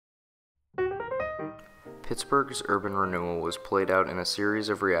Pittsburgh's urban renewal was played out in a series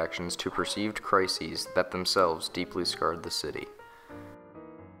of reactions to perceived crises that themselves deeply scarred the city.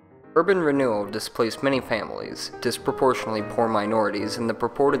 Urban renewal displaced many families, disproportionately poor minorities, in the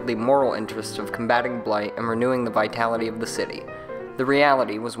purportedly moral interest of combating blight and renewing the vitality of the city. The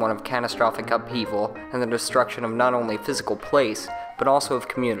reality was one of catastrophic upheaval and the destruction of not only physical place, but also of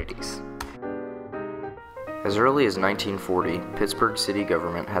communities. As early as 1940, Pittsburgh city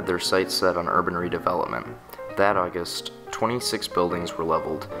government had their sights set on urban redevelopment. That August, 26 buildings were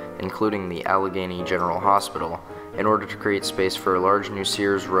leveled, including the Allegheny General Hospital, in order to create space for a large new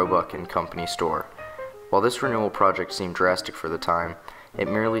Sears, Roebuck & Company store. While this renewal project seemed drastic for the time, it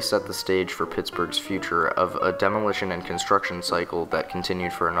merely set the stage for Pittsburgh's future of a demolition and construction cycle that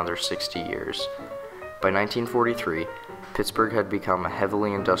continued for another 60 years. By 1943, Pittsburgh had become a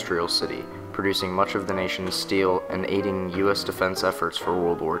heavily industrial city, producing much of the nation's steel and aiding U.S. defense efforts for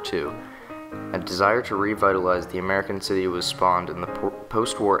World War II. A desire to revitalize the American city was spawned in the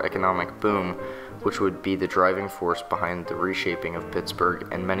post-war economic boom, which would be the driving force behind the reshaping of Pittsburgh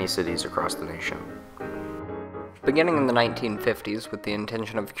and many cities across the nation. Beginning in the 1950s, with the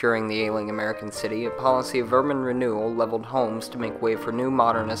intention of curing the ailing American city, a policy of urban renewal leveled homes to make way for new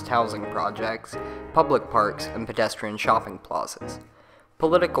modernist housing projects, public parks, and pedestrian shopping plazas.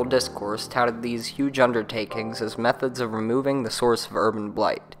 Political discourse touted these huge undertakings as methods of removing the source of urban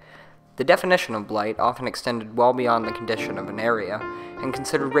blight. The definition of blight often extended well beyond the condition of an area, and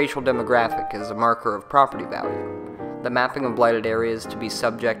considered racial demographic as a marker of property value. The mapping of blighted areas to be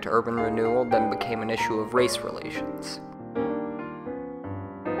subject to urban renewal then became an issue of race relations.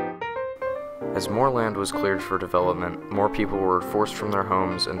 As more land was cleared for development, more people were forced from their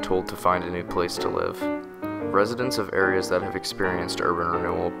homes and told to find a new place to live. Residents of areas that have experienced urban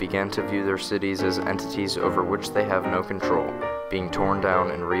renewal began to view their cities as entities over which they have no control, being torn down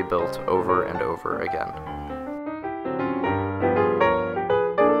and rebuilt over and over again.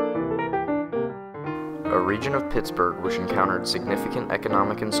 A region of Pittsburgh which encountered significant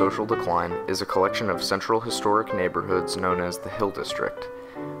economic and social decline is a collection of central historic neighborhoods known as the Hill District.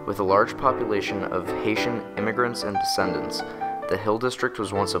 With a large population of Haitian immigrants and descendants, the Hill District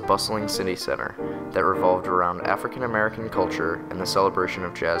was once a bustling city center that revolved around African American culture and the celebration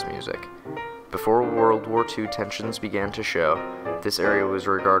of jazz music. Before World War II tensions began to show, this area was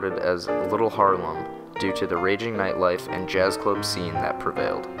regarded as Little Harlem due to the raging nightlife and jazz club scene that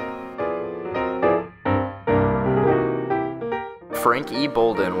prevailed. Frank E.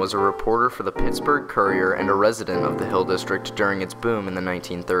 Bolden was a reporter for the Pittsburgh Courier and a resident of the Hill District during its boom in the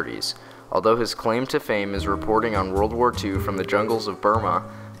 1930s. Although his claim to fame is reporting on World War II from the jungles of Burma,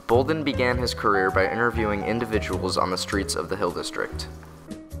 Bolden began his career by interviewing individuals on the streets of the Hill District.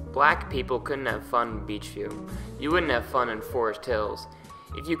 Black people couldn't have fun in Beachview. You wouldn't have fun in Forest Hills.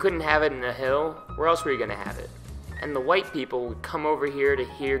 If you couldn't have it in a hill, where else were you going to have it? And the white people would come over here to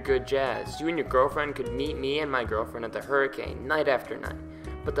hear good jazz. You and your girlfriend could meet me and my girlfriend at the Hurricane night after night.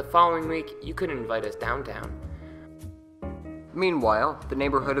 But the following week, you couldn't invite us downtown. Meanwhile, the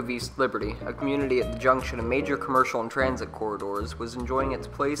neighborhood of East Liberty, a community at the junction of major commercial and transit corridors, was enjoying its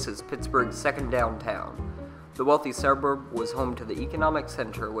place as Pittsburgh's second downtown. The wealthy suburb was home to the economic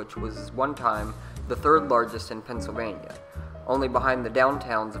center, which was one time the third largest in Pennsylvania, only behind the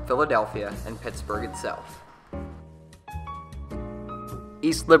downtowns of Philadelphia and Pittsburgh itself.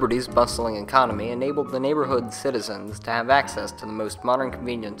 East Liberty's bustling economy enabled the neighborhood's citizens to have access to the most modern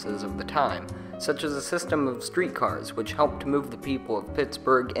conveniences of the time, such as a system of streetcars which helped to move the people of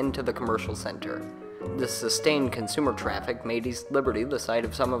Pittsburgh into the commercial center. This sustained consumer traffic made East Liberty the site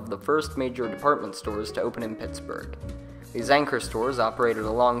of some of the first major department stores to open in Pittsburgh. These anchor stores operated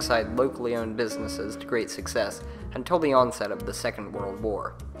alongside locally owned businesses to great success until the onset of the Second World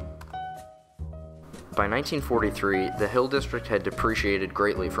War. By 1943, the Hill District had depreciated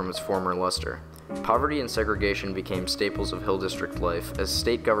greatly from its former luster. Poverty and segregation became staples of Hill District life as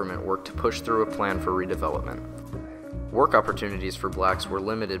state government worked to push through a plan for redevelopment. Work opportunities for blacks were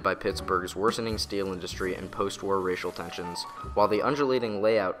limited by Pittsburgh's worsening steel industry and post-war racial tensions, while the undulating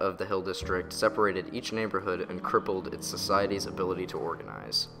layout of the Hill District separated each neighborhood and crippled its society's ability to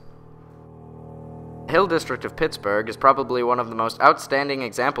organize. The Hill District of Pittsburgh is probably one of the most outstanding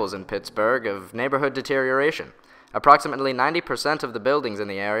examples in Pittsburgh of neighborhood deterioration. Approximately 90% of the buildings in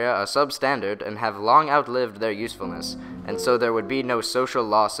the area are substandard and have long outlived their usefulness, and so there would be no social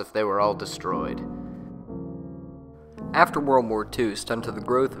loss if they were all destroyed. After World War II stunted the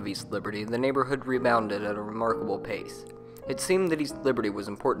growth of East Liberty, the neighborhood rebounded at a remarkable pace. It seemed that East Liberty was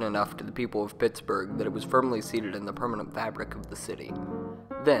important enough to the people of Pittsburgh that it was firmly seated in the permanent fabric of the city.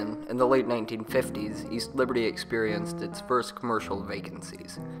 Then, in the late 1950s, East Liberty experienced its first commercial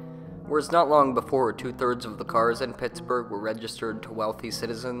vacancies. Whereas not long before 2/3 of the cars in Pittsburgh were registered to wealthy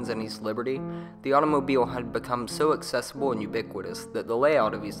citizens in East Liberty, the automobile had become so accessible and ubiquitous that the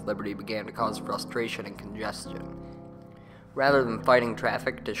layout of East Liberty began to cause frustration and congestion. Rather than fighting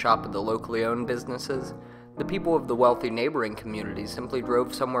traffic to shop at the locally owned businesses, the people of the wealthy neighboring communities simply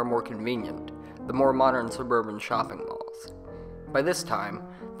drove somewhere more convenient, the more modern suburban shopping malls. By this time,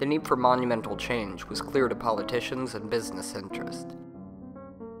 the need for monumental change was clear to politicians and business interests.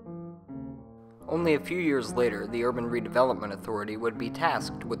 Only a few years later, the Urban Redevelopment Authority would be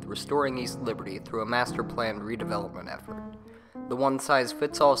tasked with restoring East Liberty through a master plan redevelopment effort. The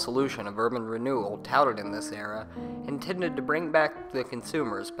one-size-fits-all solution of urban renewal touted in this era intended to bring back the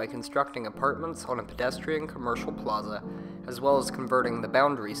consumers by constructing apartments on a pedestrian commercial plaza, as well as converting the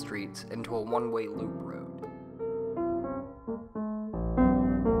boundary streets into a one-way loop road.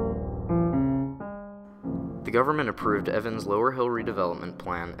 The government approved Evans' Lower Hill redevelopment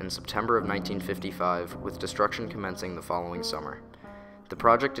plan in September of 1955, with construction commencing the following summer. The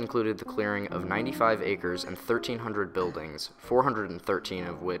project included the clearing of 95 acres and 1,300 buildings, 413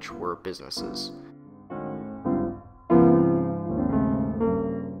 of which were businesses.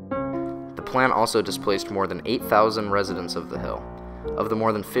 The plan also displaced more than 8,000 residents of the hill. Of the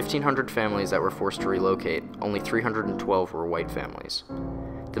more than 1,500 families that were forced to relocate, only 312 were white families.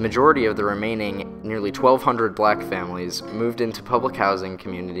 The majority of the remaining nearly 1,200 black families moved into public housing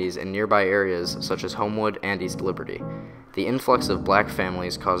communities in nearby areas such as Homewood and East Liberty. The influx of black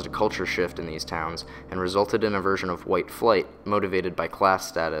families caused a culture shift in these towns and resulted in a version of white flight motivated by class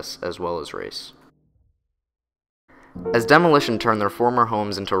status as well as race. As demolition turned their former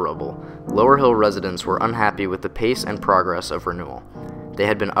homes into rubble, Lower Hill residents were unhappy with the pace and progress of renewal. They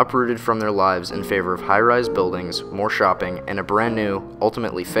had been uprooted from their lives in favor of high-rise buildings, more shopping, and a brand new,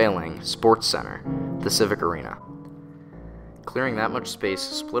 ultimately failing, sports center, the Civic Arena. Clearing that much space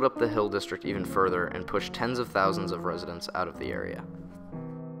split up the Hill District even further and pushed tens of thousands of residents out of the area.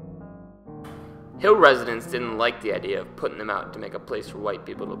 Hill residents didn't like the idea of putting them out to make a place for white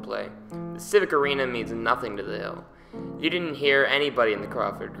people to play. The Civic Arena means nothing to the Hill. You didn't hear anybody in the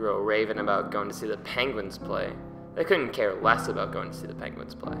Crawford Grove raving about going to see the Penguins play. They couldn't care less about going to see the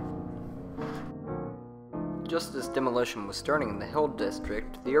Penguins play. Just as demolition was starting in the Hill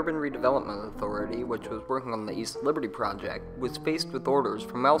District, the Urban Redevelopment Authority, which was working on the East Liberty project, was faced with orders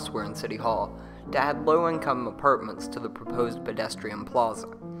from elsewhere in City Hall to add low-income apartments to the proposed pedestrian plaza.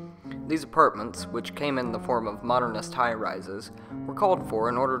 These apartments, which came in the form of modernist high-rises, were called for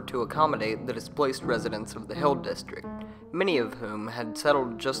in order to accommodate the displaced residents of the Hill District, many of whom had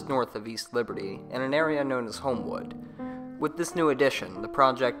settled just north of East Liberty in an area known as Homewood. With this new addition, the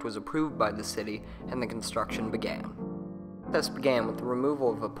project was approved by the city and the construction began. This began with the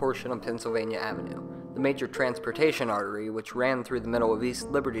removal of a portion of Pennsylvania Avenue, the major transportation artery which ran through the middle of East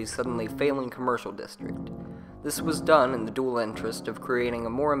Liberty's suddenly failing commercial district. This was done in the dual interest of creating a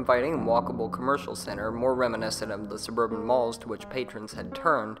more inviting and walkable commercial center more reminiscent of the suburban malls to which patrons had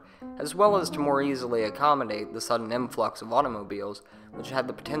turned, as well as to more easily accommodate the sudden influx of automobiles, which had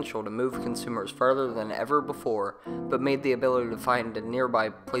the potential to move consumers further than ever before, but made the ability to find a nearby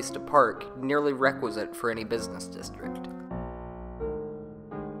place to park nearly requisite for any business district.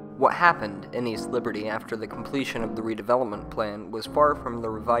 What happened in East Liberty after the completion of the redevelopment plan was far from the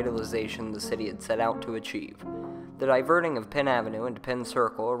revitalization the city had set out to achieve. The diverting of Penn Avenue into Penn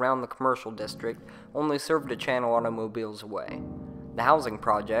Circle around the commercial district only served to channel automobiles away. The housing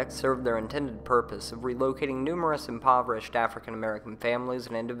projects served their intended purpose of relocating numerous impoverished African American families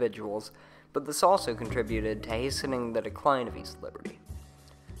and individuals, but this also contributed to hastening the decline of East Liberty.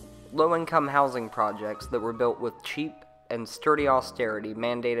 Low-income housing projects that were built with cheap and sturdy austerity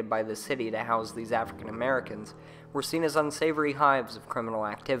mandated by the city to house these African Americans were seen as unsavory hives of criminal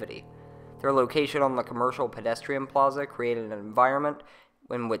activity. Their location on the commercial pedestrian plaza created an environment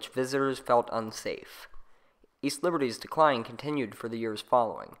in which visitors felt unsafe. East Liberty's decline continued for the years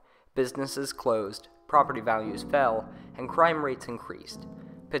following. Businesses closed, property values fell, and crime rates increased.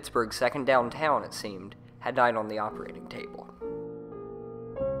 Pittsburgh's second downtown, it seemed, had died on the operating table.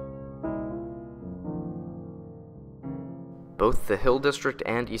 Both the Hill District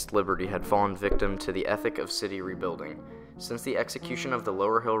and East Liberty had fallen victim to the ethic of city rebuilding. Since the execution of the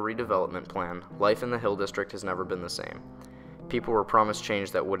Lower Hill redevelopment plan, life in the Hill District has never been the same. People were promised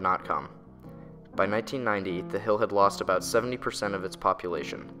change that would not come. By 1990, the Hill had lost about 70% of its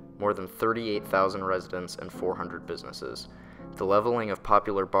population, more than 38,000 residents and 400 businesses. The leveling of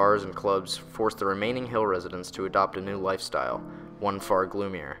popular bars and clubs forced the remaining Hill residents to adopt a new lifestyle, one far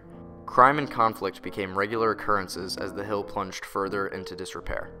gloomier. Crime and conflict became regular occurrences as the Hill plunged further into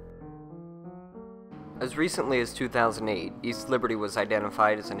disrepair. As recently as 2008, East Liberty was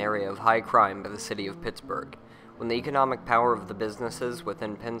identified as an area of high crime by the city of Pittsburgh. When the economic power of the businesses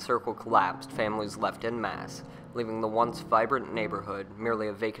within Penn Circle collapsed, families left en masse, leaving the once vibrant neighborhood merely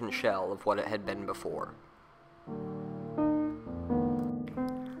a vacant shell of what it had been before.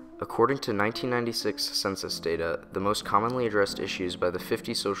 According to 1996 census data, the most commonly addressed issues by the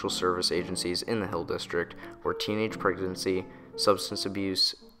 50 social service agencies in the Hill District were teenage pregnancy, substance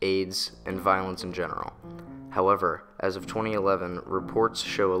abuse, AIDS, and violence in general. However, as of 2011, reports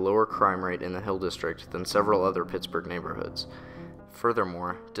show a lower crime rate in the Hill District than several other Pittsburgh neighborhoods.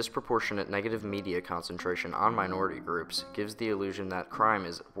 Furthermore, disproportionate negative media concentration on minority groups gives the illusion that crime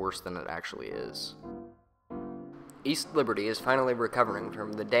is worse than it actually is. East Liberty is finally recovering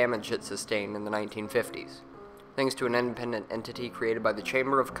from the damage it sustained in the 1950s. Thanks to an independent entity created by the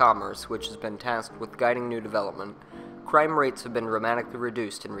Chamber of Commerce, which has been tasked with guiding new development, crime rates have been dramatically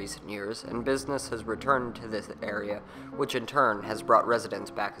reduced in recent years, and business has returned to this area, which in turn has brought residents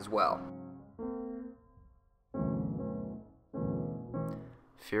back as well.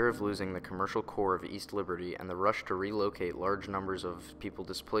 Fear of losing the commercial core of East Liberty and the rush to relocate large numbers of people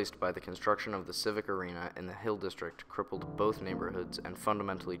displaced by the construction of the Civic Arena in the Hill District crippled both neighborhoods and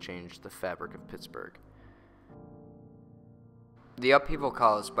fundamentally changed the fabric of Pittsburgh. The upheaval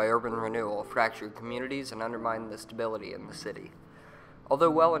caused by urban renewal fractured communities and undermined the stability in the city.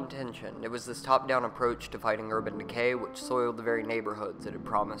 Although well-intentioned, it was this top-down approach to fighting urban decay which soiled the very neighborhoods it had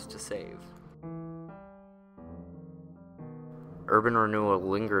promised to save. Urban renewal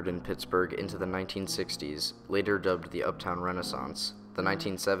lingered in Pittsburgh into the 1960s, later dubbed the Uptown Renaissance, the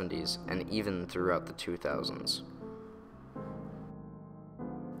 1970s, and even throughout the 2000s.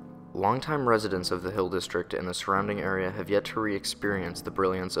 Longtime residents of the Hill District and the surrounding area have yet to re-experience the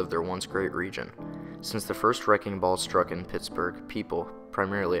brilliance of their once great region. Since the first wrecking ball struck in Pittsburgh, people,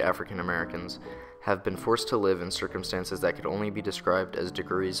 primarily African Americans, have been forced to live in circumstances that could only be described as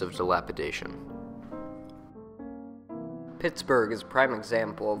degrees of dilapidation. Pittsburgh is a prime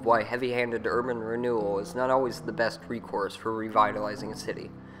example of why heavy-handed urban renewal is not always the best recourse for revitalizing a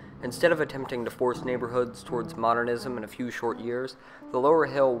city. Instead of attempting to force neighborhoods towards modernism in a few short years, the Lower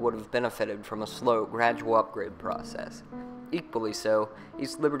Hill would have benefited from a slow, gradual upgrade process. Equally so,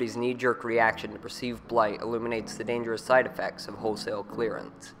 East Liberty's knee-jerk reaction to perceived blight illuminates the dangerous side effects of wholesale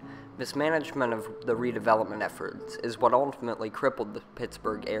clearance. Mismanagement of the redevelopment efforts is what ultimately crippled the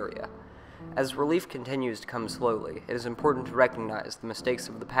Pittsburgh area. As relief continues to come slowly, it is important to recognize the mistakes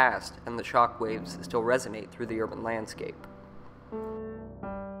of the past and the shock waves that still resonate through the urban landscape.